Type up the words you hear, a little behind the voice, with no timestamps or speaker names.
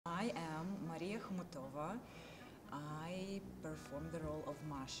Mariya Khumutova. I performed the role of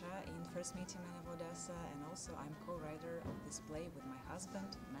Masha in First Métis Man of Odesa, and also I'm co-writer of this play with my husband,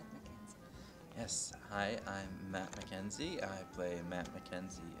 MacKenzie. Yes, hi, I'm MacKenzie. I play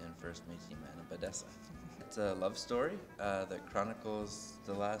MacKenzie in First Métis Man of Odesa. It's a love story that chronicles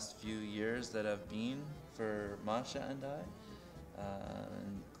the last few years that have been for Masha and I,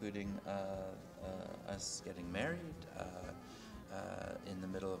 including us getting married, in the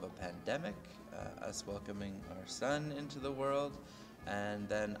middle of a pandemic, us welcoming our son into the world, and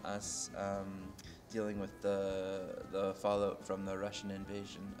then us dealing with the fallout from the Russian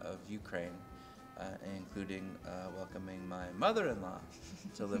invasion of Ukraine, including welcoming my mother-in-law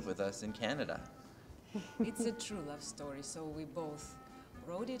to live with us in Canada. It's a true love story, so we both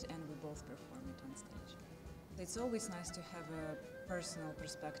wrote it and we both perform it on stage. It's always nice to have a personal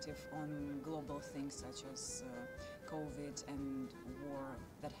perspective on global things such as COVID and war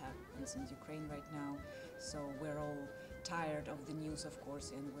that happens in Ukraine right now. So we're all tired of the news, of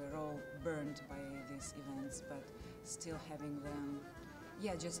course, and we're all burned by these events, but still having them,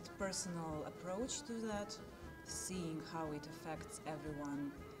 just personal approach to that, seeing how it affects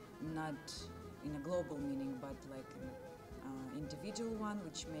everyone, not in a global meaning, but like an individual one,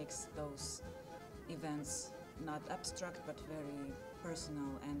 which makes those events not abstract but very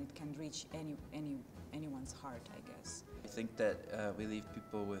personal, and it can reach anyone's heart, I guess. I think that we leave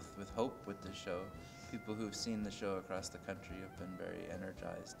people with hope with the show. People who've seen the show across the country have been very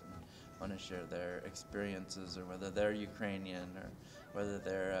energized and want to share their experiences, or whether they're Ukrainian or whether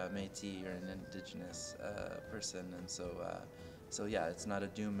they're Métis or an indigenous person. And so yeah, it's not a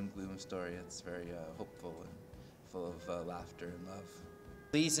doom and gloom story. It's very hopeful and full of laughter and love.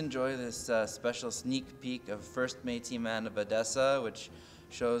 Please enjoy this special sneak peek of First Métis Man of Odesa, which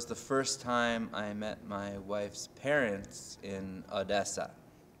shows the first time I met my wife's parents in Odesa.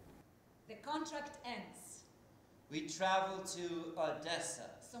 The contract ends. We travel to Odesa,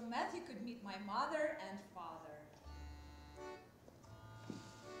 so Matthew could meet my mother and father.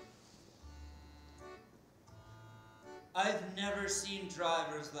 I've never seen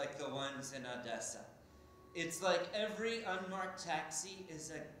drivers like the ones in Odesa. It's like every unmarked taxi is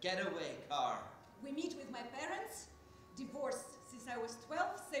a getaway car. We meet with my parents, divorced since I was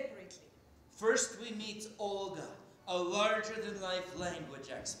 12, separately. First we meet Olga, a larger-than-life language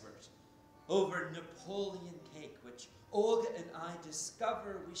expert, over Napoleon cake, which Olga and I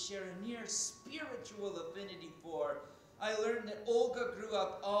discover we share a near spiritual affinity for. I learned that Olga grew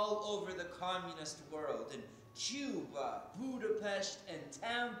up all over the communist world, in Cuba, Budapest, and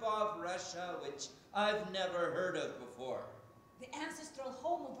Tambov, Russia, which I've never heard of before. The ancestral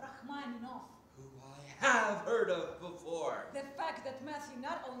home of Rachmaninov. Who I have heard of before. The fact that Matthew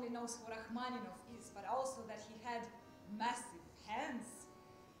not only knows who Rachmaninov is, but also that he had massive hands,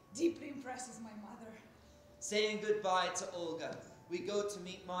 deeply impresses my mother. Saying goodbye to Olga, we go to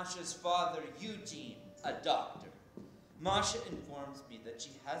meet Masha's father, Eugene, a doctor. Masha informs me that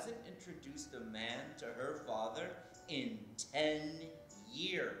she hasn't introduced a man to her father in 10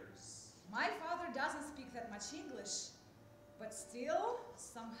 years. My father doesn't speak that much English, but still,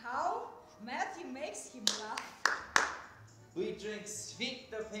 somehow, Matthew makes him laugh. We drink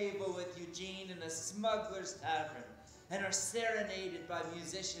Svita Pavo with Eugene in a smuggler's tavern and are serenaded by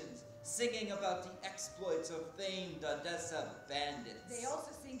musicians singing about the exploits of famed Odesa bandits. They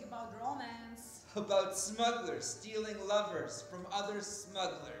also sing about romance. About smugglers stealing lovers from other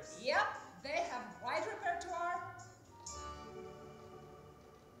smugglers. Yep, they have wide repertoire.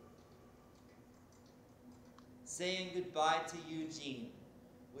 Saying goodbye to Eugene,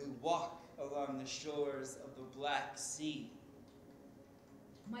 we walk along the shores of the Black Sea.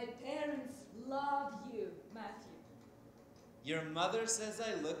 My parents love you, Matthew. Your mother says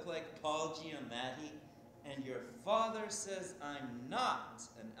I look like Paul Giamatti, and your father says I'm not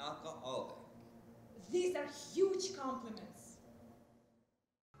an alcoholic. These are huge compliments.